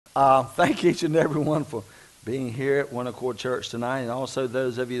Thank each and every one for being here at One Accord Church tonight, and also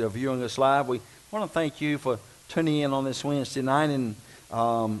those of you that are viewing us live. We want to thank you for tuning in on this Wednesday night and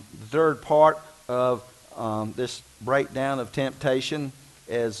the third part of this breakdown of temptation,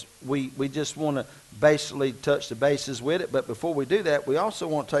 as we just want to basically touch the bases with it. But before we do that, we also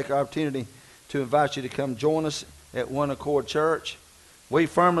want to take our opportunity to invite you to come join us at One Accord Church. We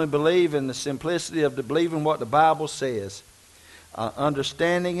firmly believe in the simplicity of believing what the Bible says.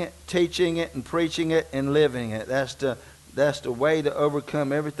 Understanding it, teaching it, and preaching it, and living it. That's the way to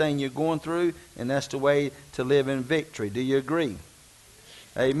overcome everything you're going through, and that's the way to live in victory. Do you agree?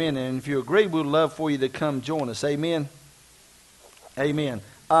 Amen. And if you agree, we'd love for you to come join us. Amen. Amen.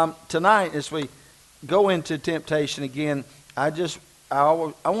 Tonight, as we go into temptation again, I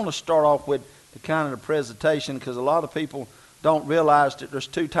want to start off with the kind of the presentation, because a lot of people don't realize that there's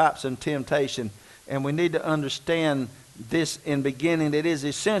two types of temptation, and we need to understand this in beginning. It is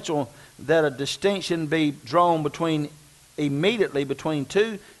essential that a distinction be drawn immediately between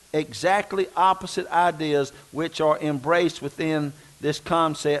two exactly opposite ideas which are embraced within this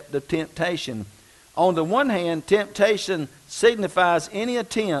concept of temptation. On the one hand, temptation signifies any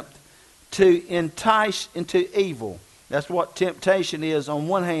attempt to entice into evil. That's what temptation is on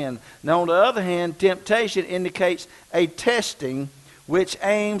one hand. Now on the other hand, temptation indicates a testing which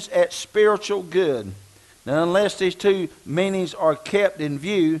aims at spiritual good. Now, unless these two meanings are kept in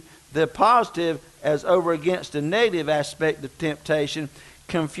view, the positive as over against the negative aspect of temptation,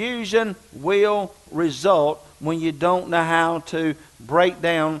 confusion will result when you don't know how to break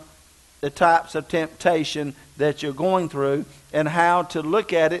down the types of temptation that you're going through and how to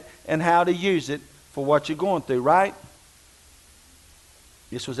look at it and how to use it for what you're going through, right?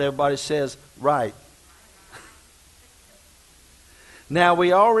 This was everybody says, right. Now,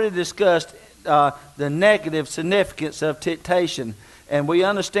 we already discussed the negative significance of temptation, and we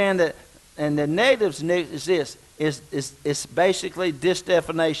understand that, and the negative significance is basically this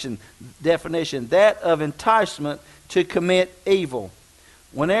definition, that of enticement to commit evil.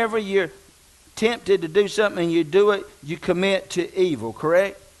 Whenever you're tempted to do something and you do it, you commit to evil,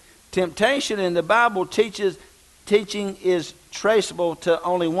 correct? Temptation in the Bible teaching is traceable to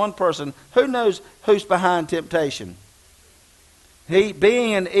only one person. Who knows who's behind temptation? He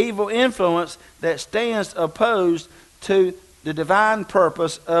being an evil influence that stands opposed to the divine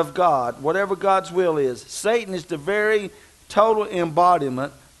purpose of God, whatever God's will is. Satan is the very total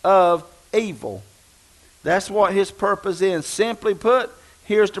embodiment of evil. That's what his purpose is. Simply put,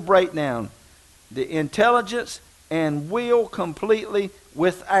 here's the breakdown. The intelligence and will completely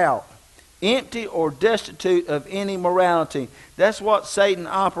without, empty or destitute of any morality. That's what Satan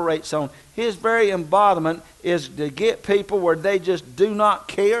operates on. His very embodiment is to get people where they just do not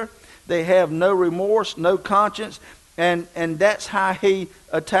care. They have no remorse, no conscience, and that's how he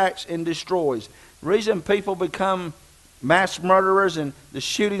attacks and destroys. The reason people become mass murderers and the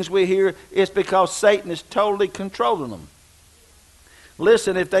shootings we hear is because Satan is totally controlling them.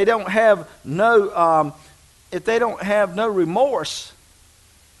 Listen, if they don't have no remorse,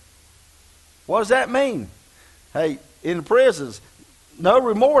 what does that mean? Hey, in the prisons, no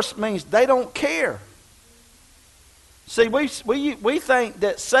remorse means they don't care. See, we think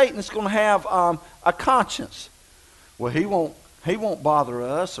that Satan's going to have a conscience. Well, he won't bother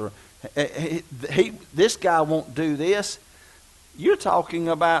us, or this guy won't do this. You're talking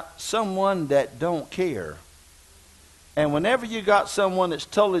about someone that don't care. And whenever you got someone that's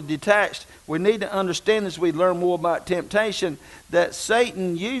totally detached, we need to understand as we learn more about temptation that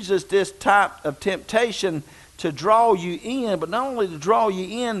Satan uses this type of temptation to draw you in, but not only to draw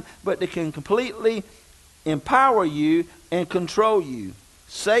you in, but to can completely empower you and control you.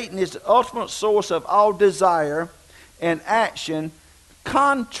 Satan is the ultimate source of all desire and action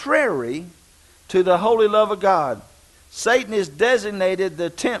contrary to the holy love of God. Satan is designated the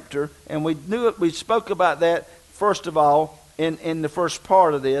tempter, and we spoke about that first of all in the first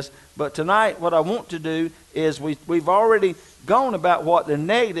part of this. But tonight what I want to do is we've already gone about what the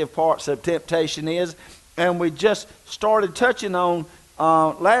negative parts of temptation is, and we just started touching on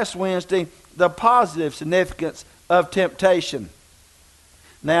last Wednesday the positive significance of temptation.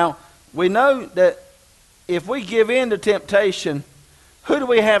 Now, we know that if we give in to temptation, who do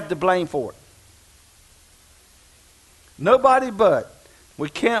we have to blame for it? Nobody but. We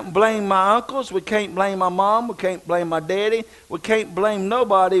can't blame my uncles, we can't blame my mom, we can't blame my daddy, we can't blame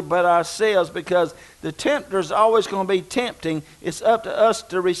nobody but ourselves, because the tempter is always going to be tempting. It's up to us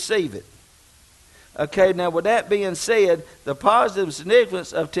to receive it. Okay, now with that being said, the positive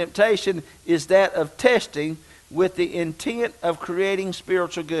significance of temptation is that of testing with the intent of creating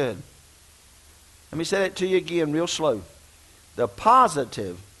spiritual good. Let me say that to you again real slow. The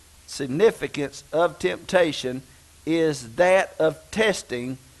positive significance of temptation is that of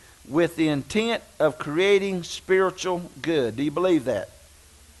testing with the intent of creating spiritual good. Do you believe that?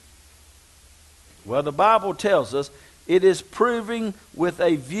 Well, the Bible tells us it is proving with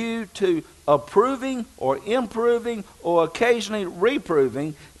a view to approving or improving or occasionally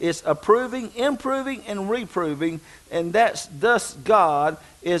reproving. It's approving, improving, and reproving, and thus God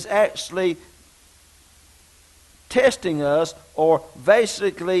is actually testing us, or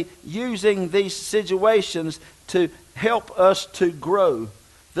basically using these situations to help us to grow.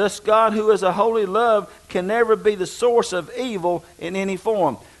 Thus, God, who is a holy love, can never be the source of evil in any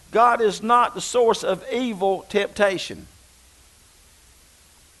form. God is not the source of evil temptation.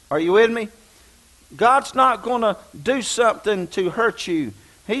 Are you with me? God's not going to do something to hurt you.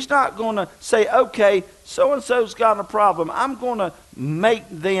 He's not going to say, okay, so-and-so's got a problem. I'm going to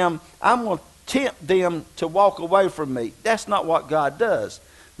tempt them to walk away from me. That's not what God does.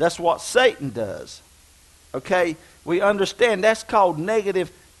 That's what Satan does. Okay? We understand that's called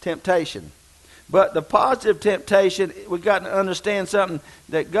negative temptation. But the positive temptation, we've got to understand something,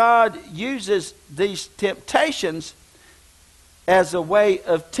 that God uses these temptations as a way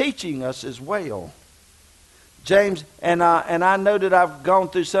of teaching us as well. James, and I know that I've gone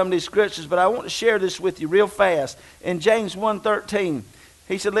through some of these scriptures, but I want to share this with you real fast. In James 1:13,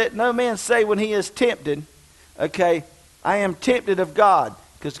 he said, let no man say when he is tempted, okay, I am tempted of God.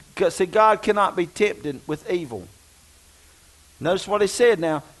 Because see, God cannot be tempted with evil. Notice what he said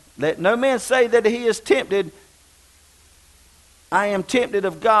now. Let no man say that he is tempted, I am tempted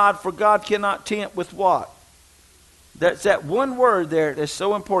of God, for God cannot tempt with what? That's that one word there that's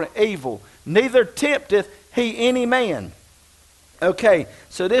so important, evil. Neither tempteth he any man. Okay,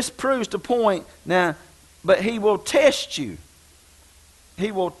 so this proves the point now, but he will test you.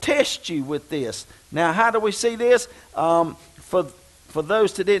 He will test you with this. Now, how do we see this? For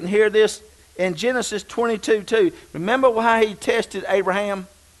those that didn't hear this, in Genesis 22:2, remember how he tested Abraham?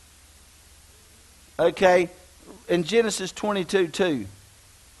 Okay, in Genesis 22:2,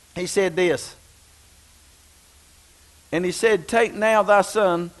 he said this. And he said, take now thy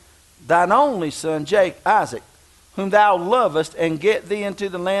son, thine only son, Isaac, whom thou lovest, and get thee into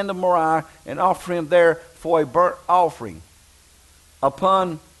the land of Moriah, and offer him there for a burnt offering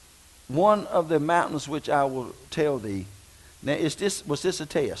upon one of the mountains which I will tell thee. Now, was this a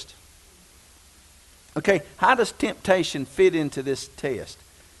test? Okay, how does temptation fit into this test?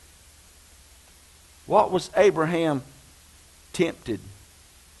 What was Abraham tempted?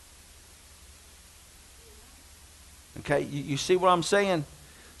 Okay, you see what I'm saying?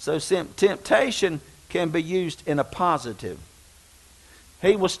 So temptation can be used in a positive.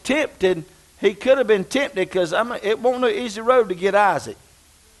 He was tempted. He could have been tempted because it wasn't an easy road to get Isaac.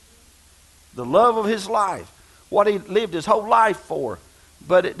 The love of his life. What he lived his whole life for.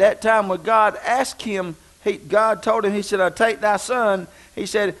 But at that time when God asked him, God told him, he said, I'll take thy son. He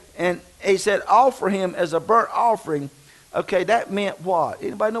said, offer him as a burnt offering. Okay, that meant what?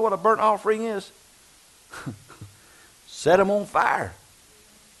 Anybody know what a burnt offering is? Set him on fire.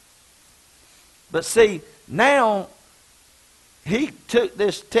 But see, now he took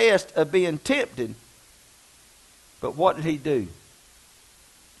this test of being tempted. But what did he do?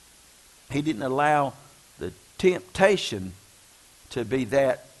 He didn't allow the temptation to be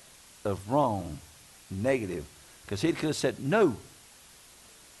that of wrong, negative. Because he could have said, no,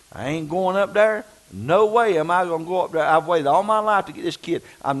 I ain't going up there. No way am I going to go up there. I've waited all my life to get this kid.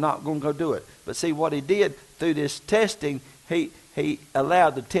 I'm not going to go do it. But see what he did through this testing, he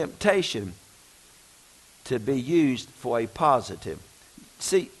allowed the temptation to be used for a positive.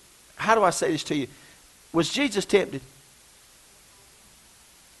 See, how do I say this to you? Was Jesus tempted?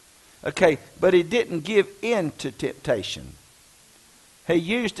 Okay, but he didn't give in to temptation. He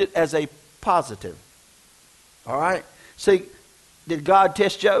used it as a positive. All right? See, did God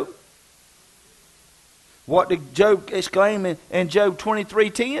test Job? What did Job exclaim in Job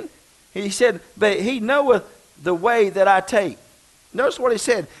 23:10? He said, but he knoweth the way that I take. Notice what he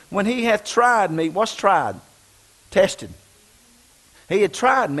said. When he hath tried me, what's tried? Tested. He had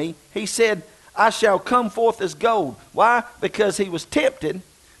tried me. He said, I shall come forth as gold. Why? Because he was tempted,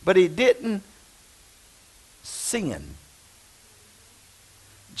 but he didn't sin.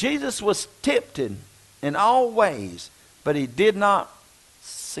 Jesus was tempted in all ways, but he did not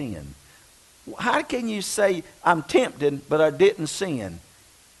sin. How can you say, I'm tempted, but I didn't sin?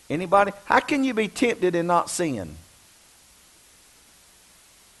 Anybody? How can you be tempted and not sin?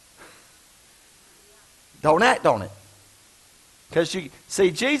 Don't act on it. Because you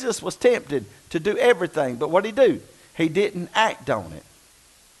see, Jesus was tempted to do everything, but what did he do? He didn't act on it.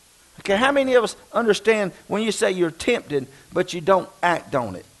 Okay, how many of us understand when you say you're tempted, but you don't act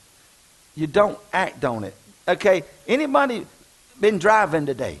on it? You don't act on it. Okay, anybody been driving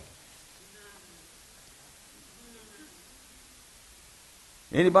today?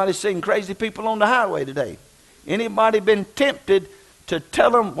 Anybody seen crazy people on the highway today? Anybody been tempted to tell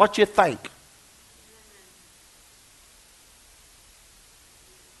them what you think?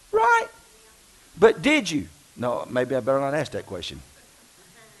 Right? But did you? No, maybe I better not ask that question.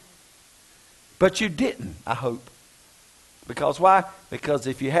 But you didn't, I hope. Because why? Because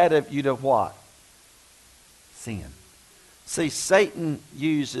if you had, you'd have what? Sin. See, Satan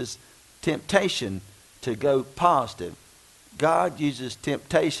uses temptation to go positive. God uses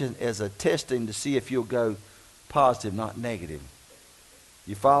temptation as a testing to see if you'll go positive, not negative.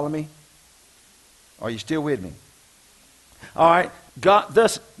 You follow me? Are you still with me? All right.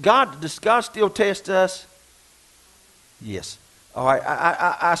 Does God still test us? Yes. All right.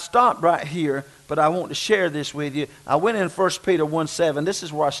 I stopped right here, but I want to share this with you. I went in 1 Peter 1:7. This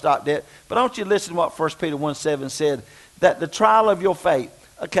is where I stopped at. But I want you to listen to what 1 Peter 1:7 said. That the trial of your faith.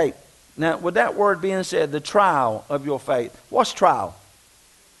 Okay. Now, with that word being said, the trial of your faith. What's trial?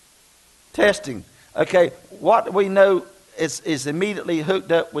 Testing. Okay, what we know is immediately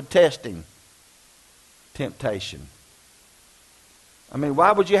hooked up with testing. Temptation. I mean,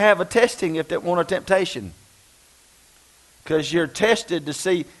 why would you have a testing if that weren't a temptation? Because you're tested to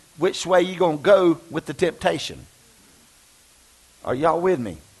see which way you're going to go with the temptation. Are y'all with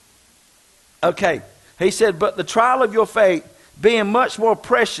me? Okay, he said, but the trial of your faith, being much more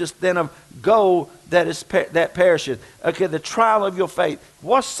precious than of gold that perisheth. Okay, the trial of your faith.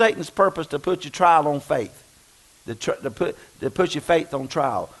 What's Satan's purpose to put your trial on faith? To put your faith on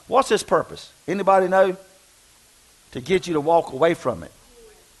trial. What's his purpose? Anybody know? To get you to walk away from it.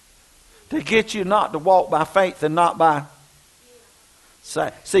 To get you not to walk by faith and not by...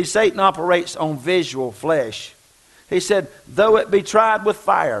 See, Satan operates on visual flesh. He said, though it be tried with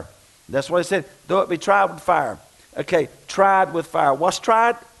fire. That's what he said. Though it be tried with fire. Okay, tried with fire. What's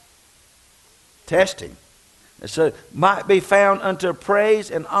tried? Testing. And so might be found unto praise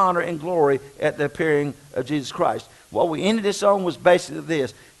and honor and glory at the appearing of Jesus Christ. What we ended this on was basically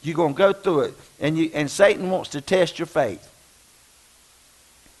this. You're going to go through it, and Satan wants to test your faith.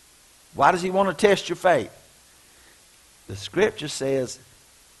 Why does he want to test your faith? The scripture says,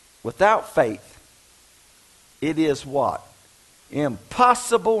 without faith, it is what?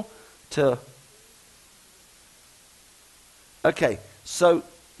 Impossible to... Okay, so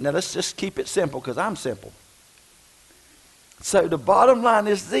now let's just keep it simple because I'm simple. So the bottom line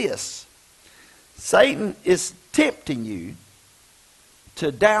is this. Satan is tempting you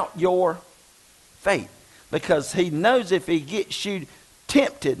to doubt your faith because he knows if he gets you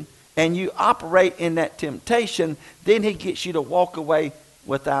tempted and you operate in that temptation, then he gets you to walk away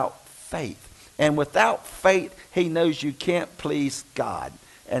without faith. And without faith, he knows you can't please God.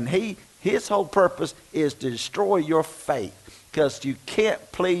 And his whole purpose is to destroy your faith. Because you can't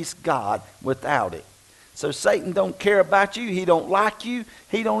please God without it. So Satan don't care about you. He don't like you.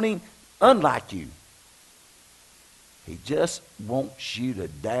 He don't even unlike you. He just wants you to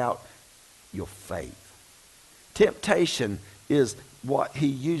doubt your faith. Temptation is what he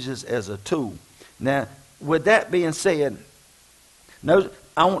uses as a tool. Now, with that being said,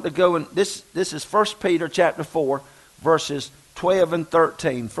 I want to go in. This is 1 Peter chapter 4, verses 12 and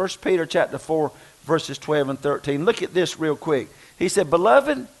 13. 1 Peter chapter 4, verses 12 and 13. Look at this real quick. He said,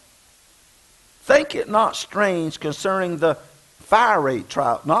 beloved, think it not strange concerning the fiery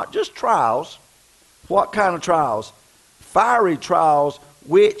trial. Not just trials. What kind of trials? Fiery trials,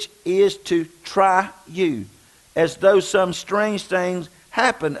 which is to try you, as though some strange things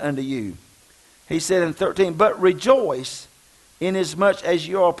happen unto you. He said in 13, but rejoice inasmuch as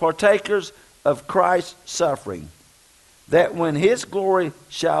you are partakers of Christ's suffering, that when his glory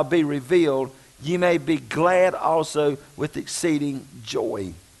shall be revealed, ye may be glad also with exceeding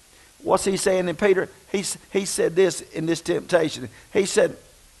joy. What's he saying in Peter? He said this in this temptation. He said,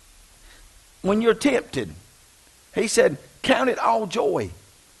 when you're tempted, he said, count it all joy.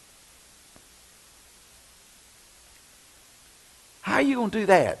 How are you going to do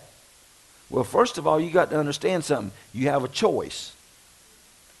that? Well, first of all, you got to understand something. You have a choice.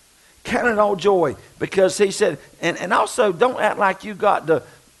 Count it all joy. Because he said, and also don't act like you got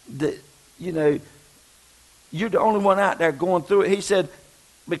you're the only one out there going through it. He said,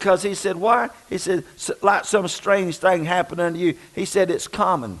 because he said, why? He said, like some strange thing happened unto you. He said, it's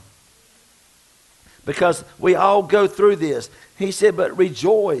common. Because we all go through this. He said, but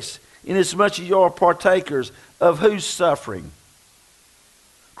rejoice inasmuch as you are partakers of whose suffering?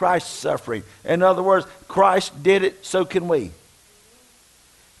 Christ's suffering. In other words, Christ did it, so can we.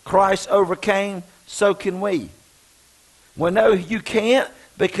 Christ overcame, so can we. Well, no, you can't.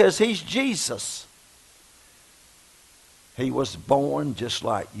 Because he's Jesus. He was born just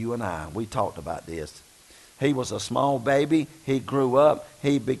like you and I. We talked about this. He was a small baby. He grew up.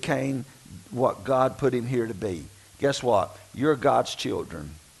 He became what God put him here to be. Guess what? You're God's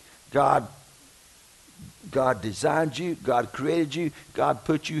children. God designed you. God created you. God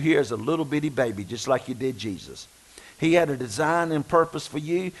put you here as a little bitty baby, just like you did Jesus. He had a design and purpose for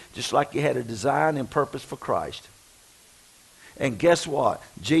you, just like he had a design and purpose for Christ. And guess what?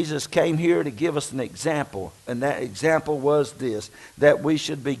 Jesus came here to give us an example. And that example was this, that we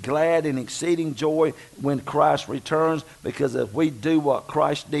should be glad and exceeding joy when Christ returns, because if we do what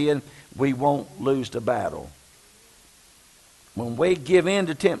Christ did, we won't lose the battle. When we give in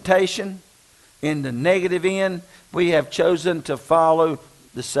to temptation, in the negative end, we have chosen to follow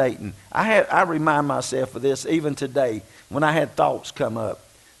the Satan. I remind myself of this even today when I had thoughts come up.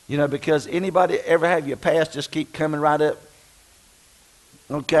 You know, because anybody ever have your past just keep coming right up?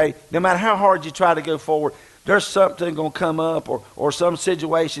 Okay? No matter how hard you try to go forward, there's something going to come up, or some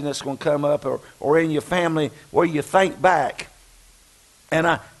situation that's going to come up, or in your family where you think back.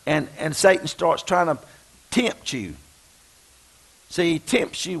 And Satan starts trying to tempt you. See, he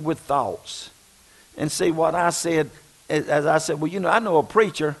tempts you with thoughts. And see, what I said, as I said, well, you know, I know a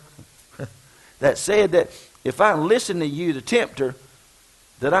preacher that said that if I listen to you, the tempter,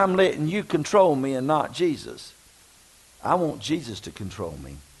 that I'm letting you control me and not Jesus. I want Jesus to control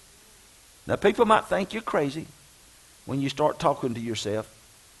me. Now, people might think you're crazy when you start talking to yourself.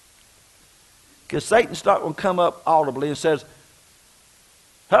 Because Satan's not going to come up audibly and says,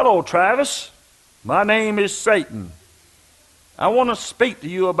 "Hello, Travis. My name is Satan. I want to speak to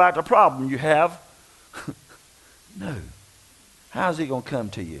you about the problem you have." No. How's he going to come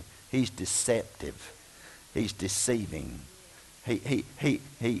to you? He's deceptive. He's deceiving. He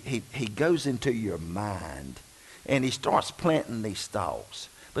goes into your mind, and he starts planting these thoughts.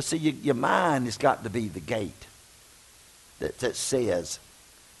 But see, your mind has got to be the gate that says,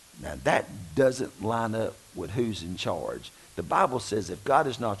 now that doesn't line up with who's in charge. The Bible says if God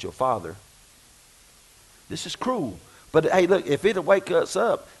is not your father, this is cruel. But hey, look, if it'll wake us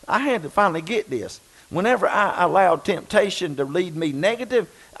up, I had to finally get this. Whenever I allowed temptation to lead me negative,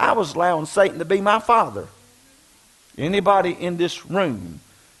 I was allowing Satan to be my father. Anybody in this room,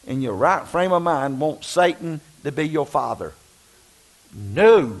 in your right frame of mind, wants Satan to be your father?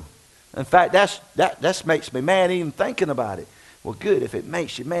 No. In fact, that makes me mad even thinking about it. Well, good. If it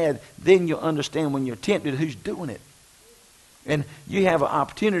makes you mad, then you'll understand when you're tempted who's doing it. And you have an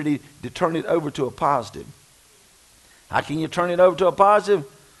opportunity to turn it over to a positive. How can you turn it over to a positive?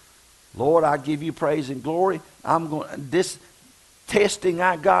 Lord, I give you praise and glory. This testing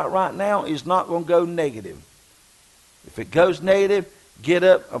I got right now is not going to go negative. If it goes negative, get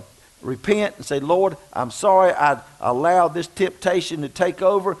up, repent, and say, Lord, I'm sorry I allowed this temptation to take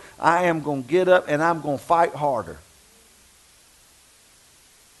over. I am going to get up and I'm going to fight harder.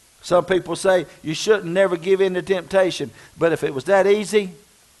 Some people say you shouldn't never give in to temptation. But if it was that easy,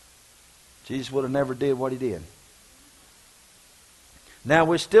 Jesus would have never did what he did. Now,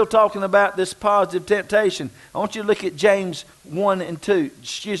 we're still talking about this positive temptation. I want you to look at James 1 and 2.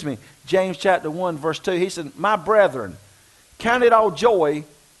 James chapter 1, verse 2. He said, "My brethren, count it all joy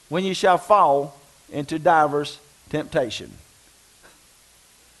when you shall fall into divers temptation."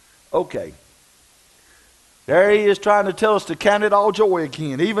 Okay. There he is trying to tell us to count it all joy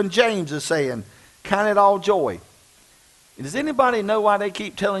again. Even James is saying, count it all joy. Does anybody know why they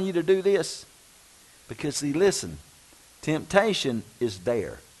keep telling you to do this? Because, see, listen. Temptation is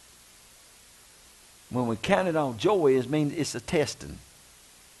there. When we count it on joy, it means it's a testing.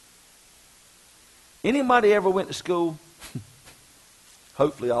 Anybody ever went to school?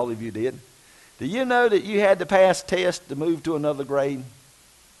 Hopefully all of you did. Do you know that you had to pass tests to move to another grade?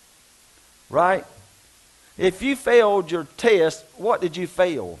 Right? If you failed your test, what did you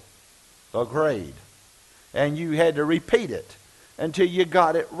fail? A grade. And you had to repeat it until you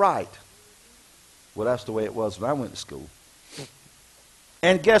got it right. Well, that's the way it was when I went to school.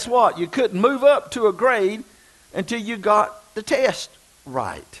 And guess what? You couldn't move up to a grade until you got the test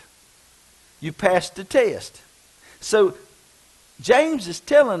right. You passed the test. So James is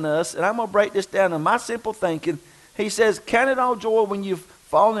telling us, and I'm going to break this down in my simple thinking. He says, count it all joy when you've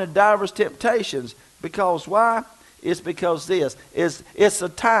fallen into diverse temptations. Because why? It's because it's a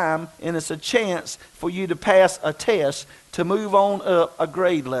time and it's a chance for you to pass a test to move on up a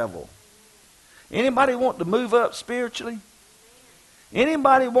grade level. Anybody want to move up spiritually?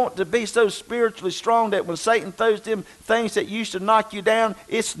 Anybody want to be so spiritually strong that when Satan throws them things that used to knock you down,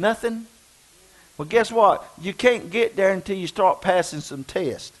 it's nothing? Well, guess what? You can't get there until you start passing some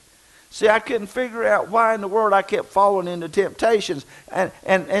tests. See, I couldn't figure out why in the world I kept falling into temptations. And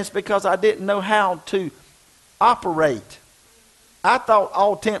it's because I didn't know how to operate. I thought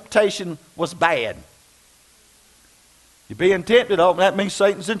all temptation was bad. You're being tempted, oh, that means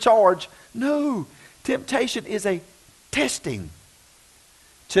Satan's in charge. No, temptation is a testing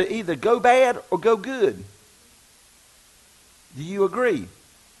to either go bad or go good. Do you agree?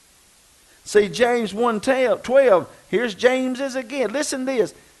 See, James 1:12, here's James's again. Listen to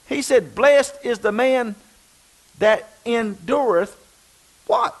this. He said, blessed is the man that endureth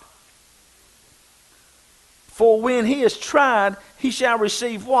what? For when he is tried, he shall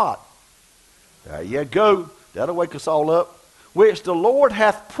receive what? There you go. That'll wake us all up. Which the Lord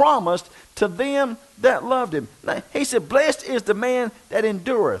hath promised to them that loved him. Now, he said, blessed is the man that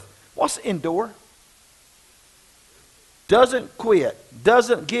endureth. What's endure? Doesn't quit,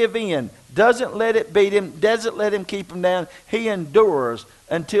 doesn't give in, doesn't let it beat him, doesn't let him keep him down. He endures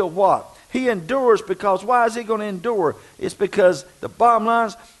until what? He endures because, why is he going to endure? It's because the bottom line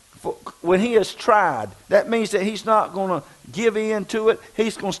is, when he is tried, that means that he's not going to give in to it.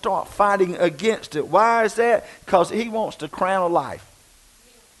 He's going to start fighting against it. Why is that? Because he wants the crown of life.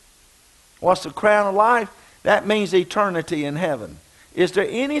 What's the crown of life? That means eternity in heaven. Is there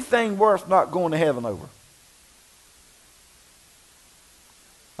anything worth not going to heaven over?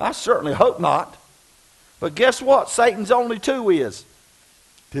 I certainly hope not. But guess what? Satan's only two is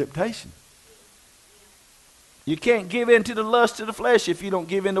temptation. You can't give in to the lust of the flesh if you don't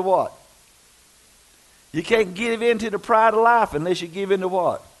give in to what? You can't give in to the pride of life unless you give in to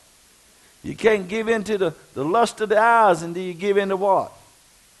what? You can't give in to the lust of the eyes until you give in to what?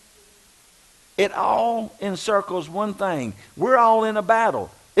 It all encircles one thing. We're all in a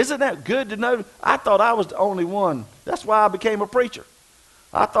battle. Isn't that good to know? I thought I was the only one. That's why I became a preacher.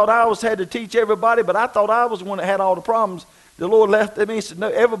 I thought I had to teach everybody, but I thought I was the one that had all the problems. The Lord left me and said, no,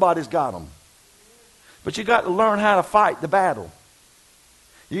 everybody's got them. But you got to learn how to fight the battle.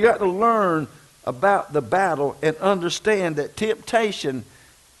 You got to learn about the battle and understand that temptation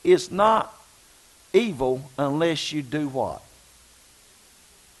is not evil unless you do what?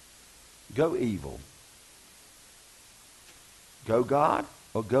 Go evil. Go God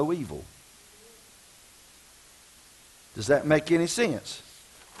or go evil. Does that make any sense?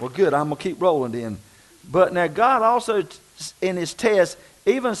 Well, good. I'm going to keep rolling then. But now God also, in his tests,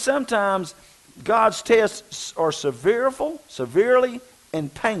 even sometimes God's tests are severely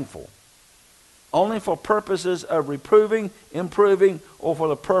and painful. Only for purposes of reproving, improving, or for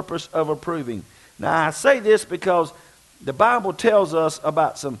the purpose of approving. Now, I say this because the Bible tells us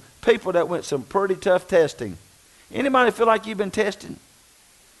about some people that went some pretty tough testing. Anybody feel like you've been tested?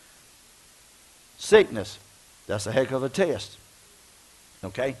 Sickness. That's a heck of a test.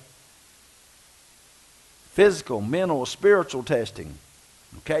 Okay? Physical, mental, spiritual testing.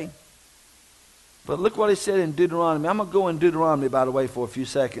 Okay? But look what he said in Deuteronomy. I'm going to go in Deuteronomy, by the way, for a few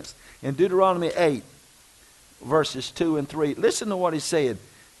seconds. In Deuteronomy 8, verses 2 and 3. Listen to what he said.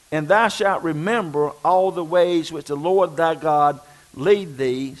 And thou shalt remember all the ways which the Lord thy God lead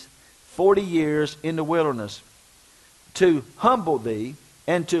thee 40 years in the wilderness, to humble thee,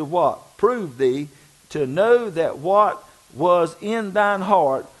 and to what? Prove thee, to know that what was in thine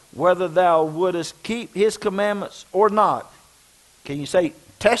heart, whether thou wouldest keep his commandments or not. Can you say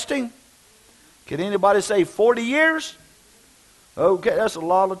testing? Can anybody say 40 years? Okay, that's a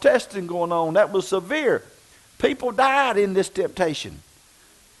lot of testing going on. That was severe. People died in this temptation,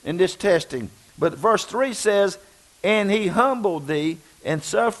 in this testing. But verse 3 says, and he humbled thee and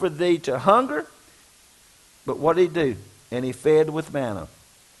suffered thee to hunger. But what did he do? And he fed with manna,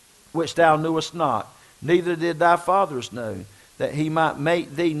 which thou knewest not, neither did thy fathers know, that he might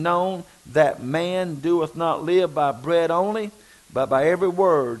make thee known that man doeth not live by bread only, but by every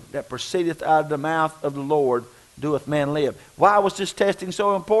word that proceedeth out of the mouth of the Lord doeth man live. Why was this testing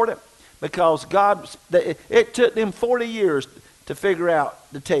so important? Because it took them 40 years to figure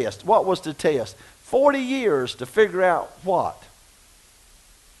out the test. What was the test? 40 years to figure out what?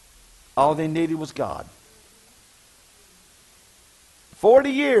 All they needed was God. 40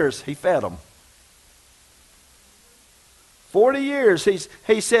 years he fed them. 40 years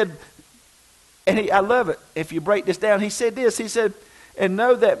he said, and I love it. If you break this down, he said this. He said, and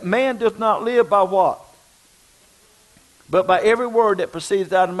know that man doth not live by what? But by every word that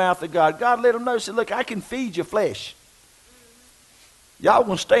proceeds out of the mouth of God. God let them know, said, look, I can feed your flesh. Y'all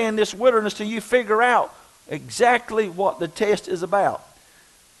going to stay in this wilderness till you figure out exactly what the test is about.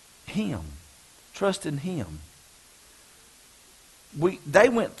 Him. Trust in him. They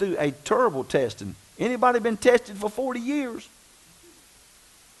went through a terrible testing. Anybody been tested for 40 years?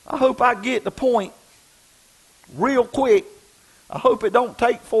 I hope I get the point real quick. I hope it don't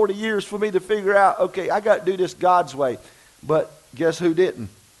take 40 years for me to figure out, okay, I got to do this God's way. But guess who didn't?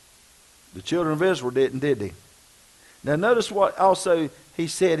 The children of Israel didn't, did they? Now notice what also he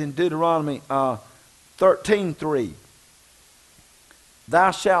said in Deuteronomy 13:3.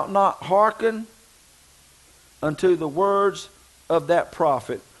 Thou shalt not hearken unto the words of that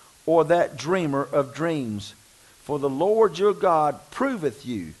prophet or that dreamer of dreams. For the Lord your God proveth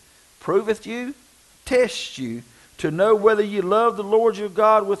you, tests you, to know whether you love the Lord your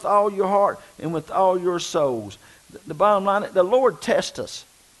God with all your heart and with all your souls. The bottom line, the Lord tests us.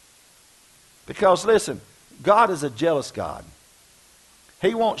 Because listen, God is a jealous God.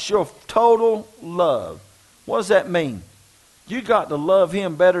 He wants your total love. What does that mean? You got to love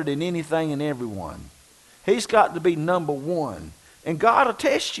him better than anything and everyone. He's got to be number one. And God will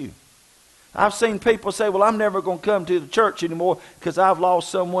test you. I've seen people say, well, I'm never going to come to the church anymore because I've lost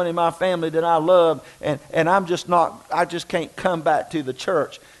someone in my family that I love, and I just can't come back to the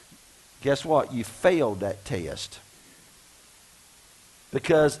church. Guess what? You failed that test.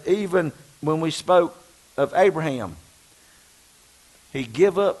 Because even when we spoke of Abraham, he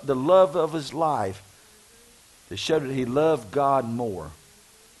gave up the love of his life to show that he loved God more.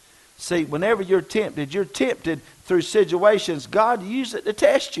 See, whenever you're tempted through situations, God uses it to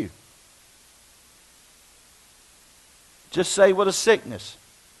test you. Just say with a sickness.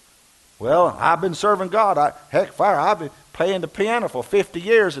 Well, I've been serving God. I've been playing the piano for 50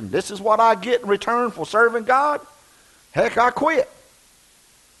 years, and this is what I get in return for serving God. Heck, I quit.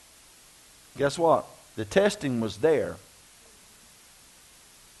 Guess what? The testing was there.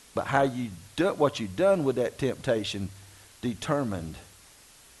 But what you done with that temptation determined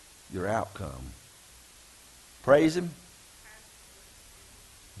your outcome. Praise him.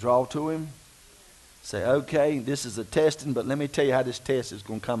 Draw to him. Say, okay, this is a testing, but let me tell you how this test is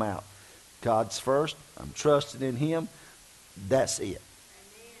going to come out. God's first. I'm trusting in him. That's it. Amen.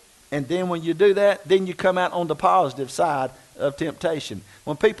 And then when you do that, then you come out on the positive side of temptation.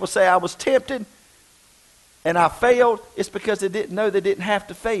 When people say I was tempted and I failed, it's because they didn't know they didn't have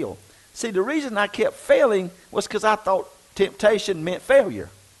to fail. See, the reason I kept failing was because I thought temptation meant failure.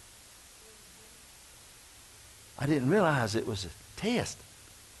 I didn't realize it was a test.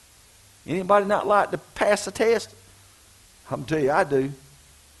 Anybody not like to pass a test? I'm tell you, I do.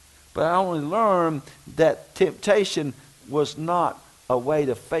 But I only learned that temptation was not a way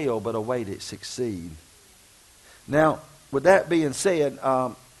to fail, but a way to succeed. Now, with that being said,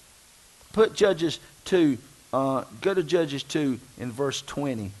 put Judges 2, go to Judges 2 in verse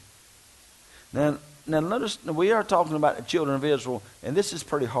 20. Now notice, we are talking about the children of Israel, and this is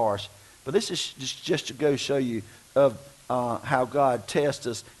pretty harsh. But this is just to go show you of how God tests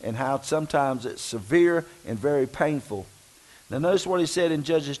us and how sometimes it's severe and very painful. Now notice what he said in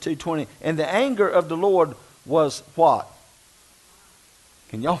Judges 2:20. And the anger of the Lord was what?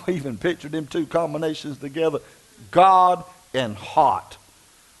 Can y'all even picture them two combinations together? God and hot.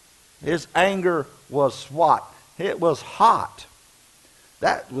 His anger was what? It was hot.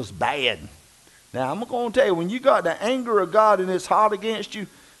 That was bad. Now I'm going to tell you, when you got the anger of God and it's hot against you,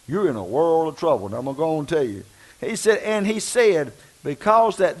 you're in a world of trouble. Now I'm going to tell you. He said,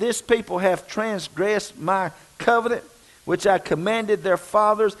 because that this people have transgressed my covenant, which I commanded their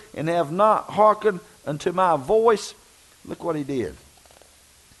fathers, and have not hearkened unto my voice. Look what he did.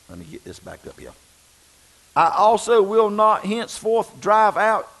 Let me get this back up here. I also will not henceforth drive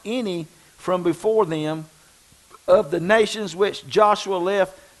out any from before them of the nations which Joshua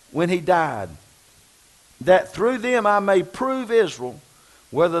left when he died, that through them I may prove Israel,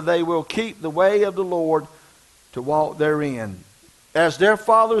 whether they will keep the way of the Lord to walk therein, as their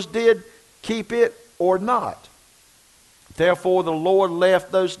fathers did keep it or not. Therefore the Lord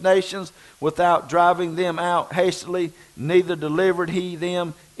left those nations without driving them out hastily, neither delivered he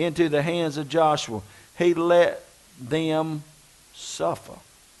them into the hands of Joshua. He let them suffer.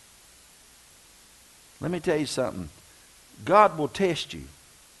 Let me tell you something. God will test you.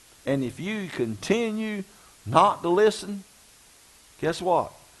 And if you continue not to listen, guess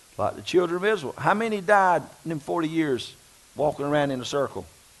what? Like the children of Israel. How many died in them 40 years walking around in a circle?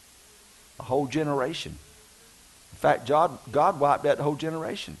 A whole generation. In fact, God wiped out the whole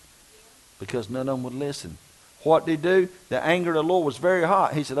generation because none of them would listen. What did he do? The anger of the Lord was very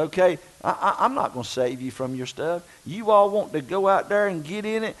hot. He said, okay, I'm not going to save you from your stuff. You all want to go out there and get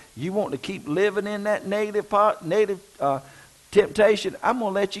in it. You want to keep living in that negative temptation. I'm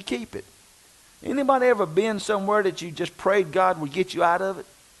going to let you keep it. Anybody ever been somewhere that you just prayed God would get you out of it?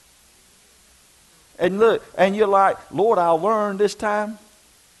 And look, and you're like, Lord, I'll learn this time.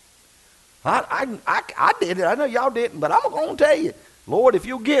 I did it. I know y'all didn't, but I'm going to tell you, Lord, if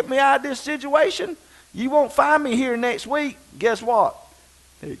you'll get me out of this situation, You won't find me here next week. Guess what?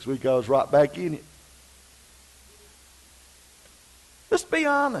 Next week I was right back in it. Let's be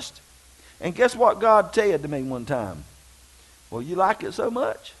honest. And guess what God said to me one time? Well, you like it so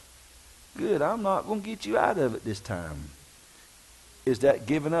much? Good, I'm not going to get you out of it this time. Is that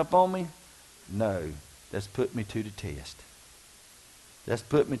giving up on me? No. That's put me to the test. That's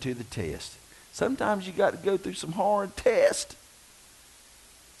put me to the test. Sometimes you got to go through some hard tests.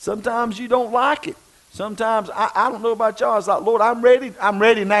 Sometimes you don't like it. Sometimes, I don't know about y'all, it's like, Lord, I'm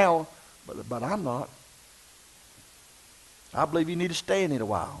ready now. But I'm not. I believe you need to stay in it a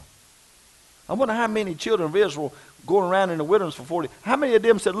while. I wonder how many children of Israel going around in the wilderness for 40, how many of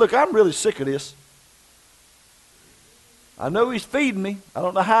them said, look, I'm really sick of this. I know he's feeding me. I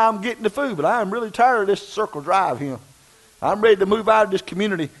don't know how I'm getting the food, but I am really tired of this circle drive here. I'm ready to move out of this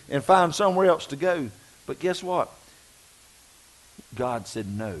community and find somewhere else to go. But guess what? God said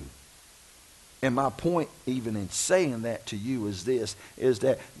no. And my point even in saying that to you is this, is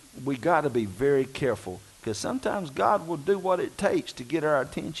that we got to be very careful, because sometimes God will do what it takes to get our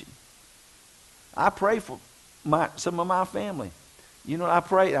attention. I pray for some of my family. You know, I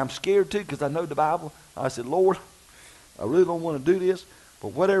pray. I'm scared too, because I know the Bible. I said, Lord, I really don't want to do this, but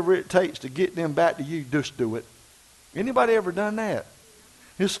whatever it takes to get them back to you, just do it. Anybody ever done that?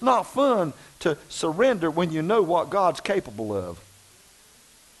 It's not fun to surrender when you know what God's capable of.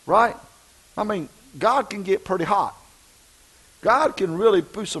 Right? I mean, God can get pretty hot. God can really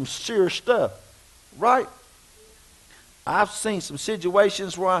do some serious stuff. Right? I've seen some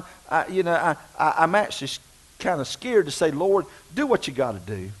situations where I'm actually kind of scared to say, Lord, do what you got to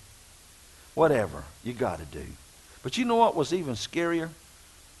do. Whatever you got to do. But you know what was even scarier?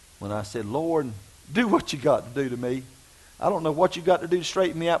 When I said, Lord, do what you got to do to me. I don't know what you got to do to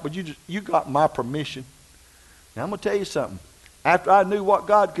straighten me out, but you got my permission. Now, I'm going to tell you something. After I knew what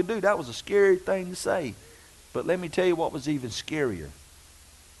God could do, that was a scary thing to say. But let me tell you what was even scarier.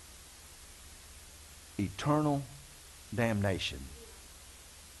 Eternal damnation.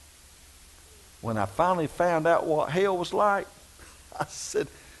 When I finally found out what hell was like, I said,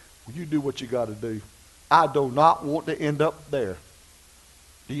 well, you do what you got to do. I do not want to end up there.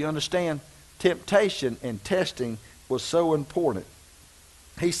 Do you understand? Temptation and testing was so important.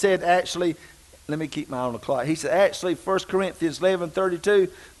 He said actually, let me keep my eye on the clock. He said actually, 1 Corinthians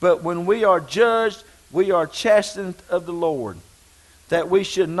 11:32, but when we are judged, we are chastened of the Lord, that we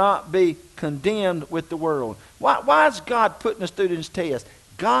should not be condemned with the world. Why is God putting us through this test?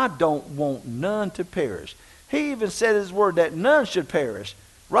 God don't want none to perish. He even said in his word that none should perish.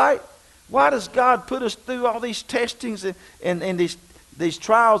 Right? Why does God put us through all these testings and these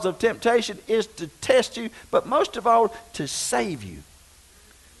trials of temptation? Is to test you, but most of all, to save you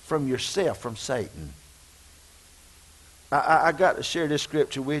from yourself, from Satan. I got to share this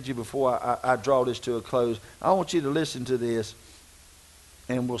scripture with you before I draw this to a close. I want you to listen to this,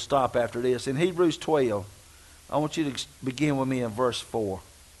 and we'll stop after this. In Hebrews 12, I want you to begin with me in verse 4.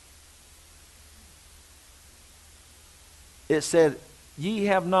 It said, ye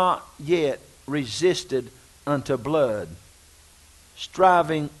have not yet resisted unto blood,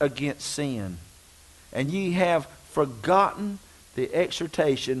 striving against sin. And ye have forgotten the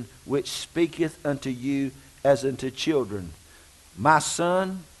exhortation which speaketh unto you as unto children. My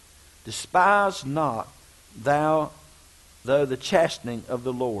son, despise not thou the chastening of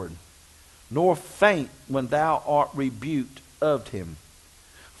the Lord, nor faint when thou art rebuked of him.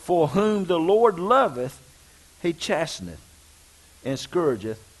 For whom the Lord loveth, he chasteneth, and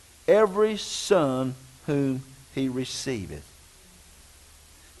scourgeth every son whom he receiveth.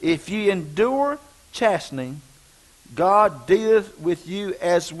 If ye endure chastening, God dealeth with you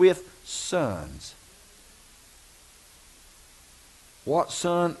as with sons. What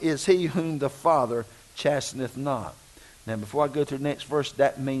son is he whom the Father chasteneth not? Now, before I go to the next verse,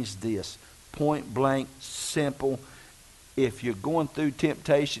 that means this. Point blank, simple. If you're going through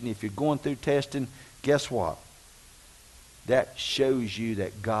temptation, if you're going through testing, guess what? That shows you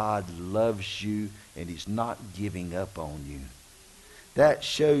that God loves you and he's not giving up on you. That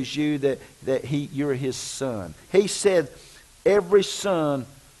shows you that you're his son. He said, every son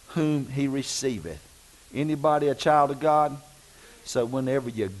whom he receiveth. Anybody a child of God? So whenever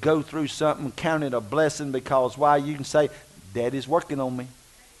you go through something, count it a blessing, because why? You can say, Daddy's working on me.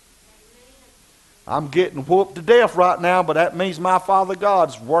 I'm getting whooped to death right now, but that means my Father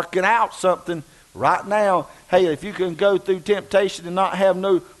God's working out something right now. Hey, if you can go through temptation and not have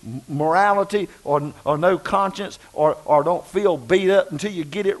no morality or no conscience or don't feel beat up until you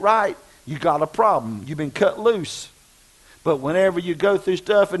get it right, you got a problem. You've been cut loose. But whenever you go through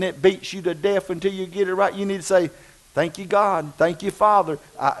stuff and it beats you to death until you get it right, you need to say, thank you, God. Thank you, Father.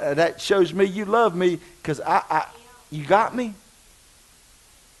 That shows me you love me, Because you got me?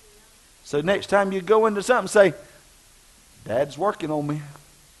 So next time you go into something, say, Dad's working on me.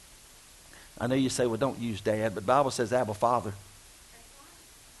 I know you say, well, don't use Dad, but the Bible says Abba Father.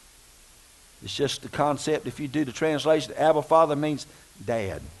 It's just the concept. If you do the translation, Abba Father means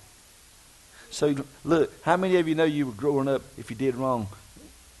Dad. So look, how many of you know you were growing up, if you did wrong,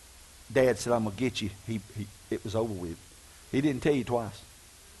 Dad said, I'm going to get you. It was over with. He didn't tell you twice.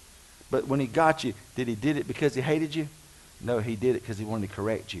 But when he got you, did he did it because he hated you? No, he did it because he wanted to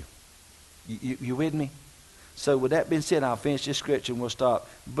correct you. You with me? So with that being said, I'll finish this scripture and we'll stop.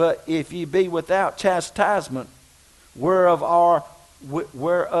 But if ye be without chastisement, whereof all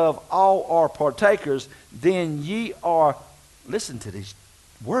are partakers, then ye are, listen to these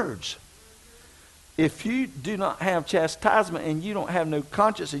words. If you do not have chastisement and you don't have no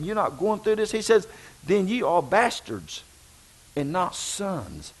conscience and you're not going through this, he says, then ye are bastards and not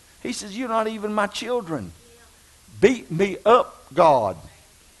sons. He says, you're not even my children. Beat me up, God.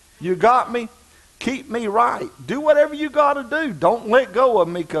 You got me? Keep me right. Do whatever you got to do. Don't let go of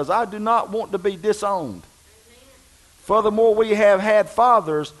me, because I do not want to be disowned. Furthermore, we have had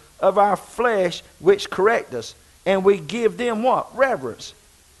fathers of our flesh which correct us, and we give them what? Reverence.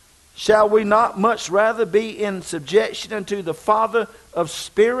 Shall we not much rather be in subjection unto the Father of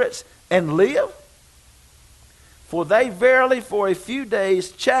spirits and live? For they verily for a few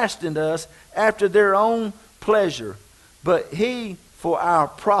days chastened us after their own pleasure, but he for our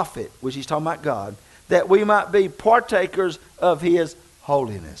profit, which he's talking about God, that we might be partakers of his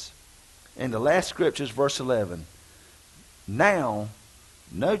holiness. And the last scripture is verse 11. Now,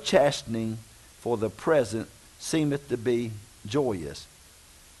 no chastening for the present seemeth to be joyous,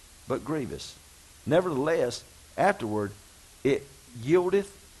 but grievous. Nevertheless, afterward, it yieldeth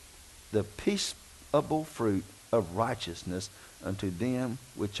the peaceable fruit of righteousness unto them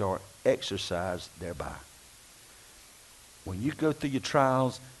which are exercised thereby. When you go through your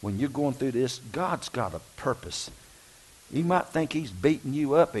trials, when you're going through this, God's got a purpose. You might think he's beating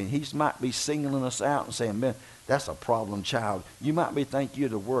you up, and he might be singling us out and saying, man, that's a problem child. You might be thinking you're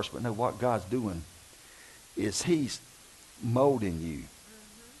the worst, but no, what God's doing is he's molding you.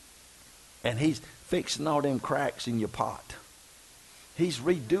 And he's fixing all them cracks in your pot. He's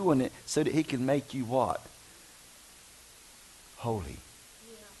redoing it so that he can make you what? Holy.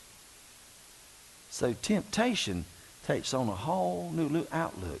 Yeah. So temptation takes on a whole new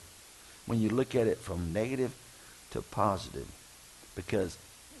outlook when you look at it from negative to positive, because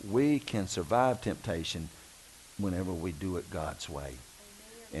we can survive temptation whenever we do it God's way.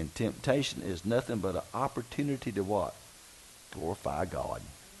 Amen. And temptation is nothing but an opportunity to what? Glorify God. Amen.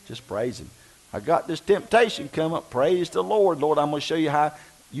 Just praise him. I got this temptation come up. Praise the Lord. Lord, I'm going to show you how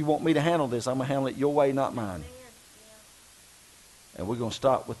you want me to handle this. I'm going to handle it your way, not mine. Yeah. And we're going to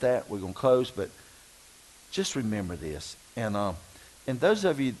stop with that. We're going to close, but just remember this. And those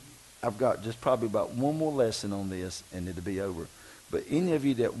of you, I've got just probably about one more lesson on this, and it'll be over. But any of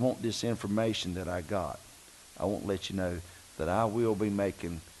you that want this information that I got, I want to let you know that I will be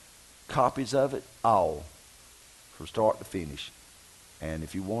making copies of it, all, from start to finish. And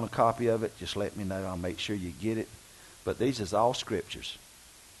if you want a copy of it, just let me know. I'll make sure you get it. But these is all scriptures.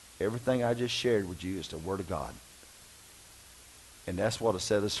 Everything I just shared with you is the Word of God. And that's what will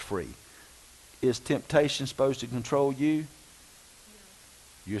set us free. Is temptation supposed to control you? No.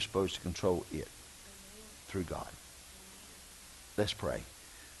 You're supposed to control it. Amen. Through God. Amen. Let's pray.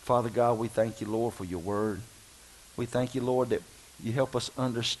 Father God, we thank you, Lord, for your word. We thank you, Lord, that you help us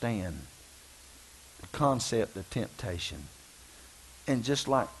understand the concept of temptation. And just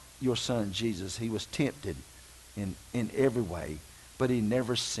like your son Jesus, he was tempted in every way, but he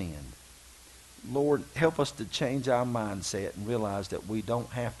never sinned. Lord, help us to change our mindset and realize that we don't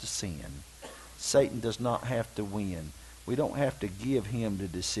have to sin. Satan does not have to win. We don't have to give him the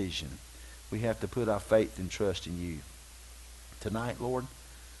decision. We have to put our faith and trust in you. Tonight, Lord,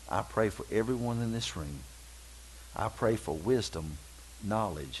 I pray for everyone in this room. I pray for wisdom,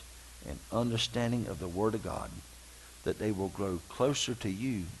 knowledge, and understanding of the Word of God, that they will grow closer to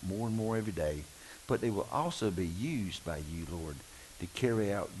you more and more every day, but they will also be used by you, Lord, to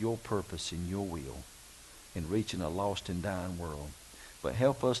carry out your purpose and your will in reaching a lost and dying world. But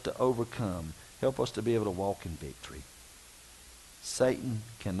help us to overcome. Help us to be able to walk in victory. Satan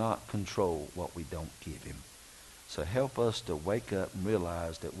cannot control what we don't give him. So help us to wake up and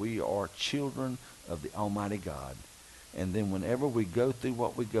realize that we are children of the Almighty God. And then whenever we go through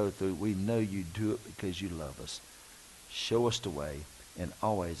what we go through, we know you do it because you love us. Show us the way. And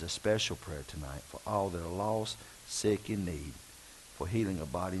always a special prayer tonight for all that are lost, sick, in need, for healing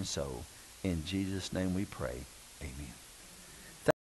of body and soul. In Jesus' name we pray. Amen.